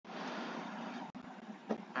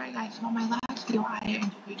Alright guys, so my last video I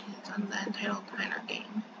interviewed his on the entitled Diner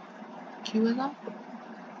game. Quonism.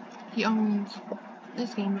 He owns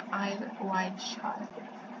this game, Eyes Wide Shut.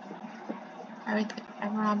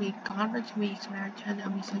 Everyone will be gone for 2 weeks and I return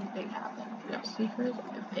there'll be something big happen. We have secrets,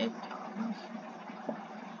 victims,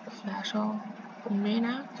 special, main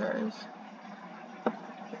actors,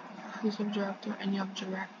 exclusive director, and you have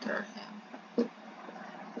director him.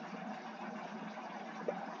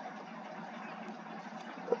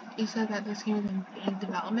 He said that this game is in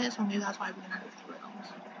development, so maybe that's why we didn't have the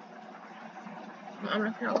films. I'm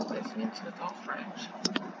not sure what this means, so it's all French.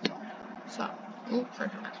 So, oops, sorry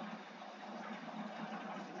for that.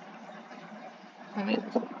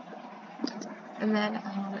 And then,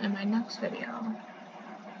 in my next video,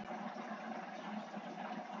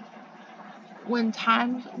 when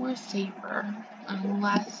times were safer and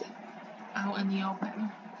less out in the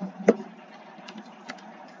open.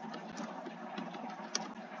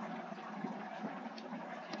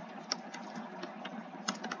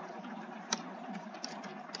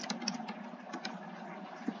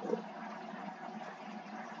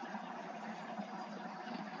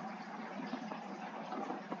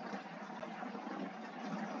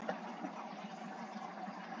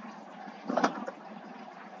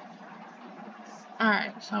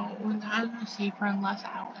 Alright, so when times are safer and less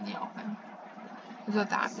out in the open, is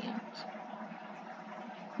what that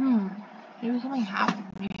means. Maybe something happened.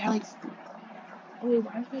 Maybe I oh wait,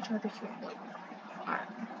 why is my charger so low? Alright.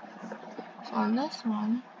 So on this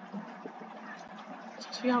one,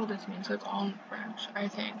 let's figure out what this means. So it's all in French, I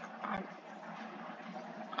think.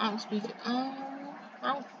 I don't speak it. I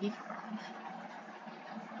don't speak French.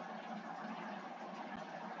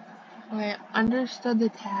 Okay, understand the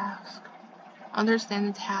task,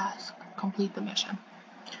 complete the mission.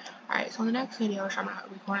 Alright, so in the next video, which I'm going to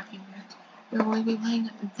record in a few minutes, we're going to be playing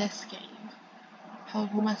this game.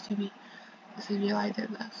 Who must you be? This is real, I did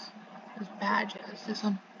this. There's badges, there's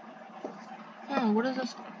some... what is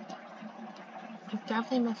this one? I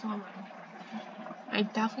definitely missed one. I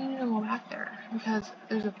definitely need to go back there, because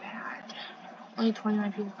there's a badge. Only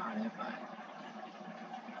 29 people got it, but...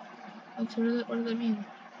 what does it mean?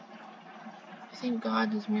 I think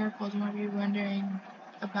God does miracles, you might be wondering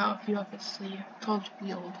about if you have a sleeve. It's called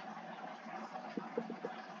Field.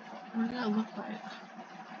 What does that look like?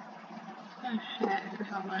 A head or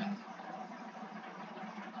something.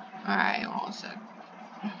 Alright, well, let's see.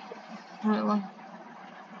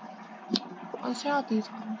 Let's check out these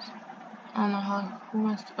ones. I don't know who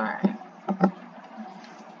must. Alright.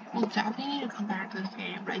 We'll definitely need to come back to this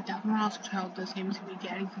game, but I definitely want to also try out this game so we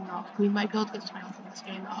get anything else. We might be able to get something else in this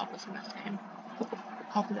game that'll help us in this game.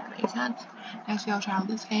 Hopefully that makes sense. Next week I'll try out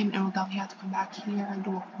this game, and we'll definitely have to come back here and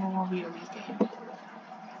do a whole review of these games.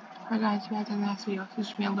 Alright guys, see you guys in the next video. This is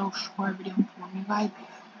just be a little short video for me, guys.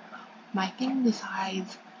 My thing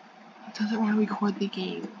decides it doesn't want to record the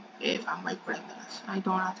game if I'm recording this. I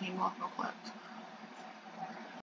don't have to make multiple clips.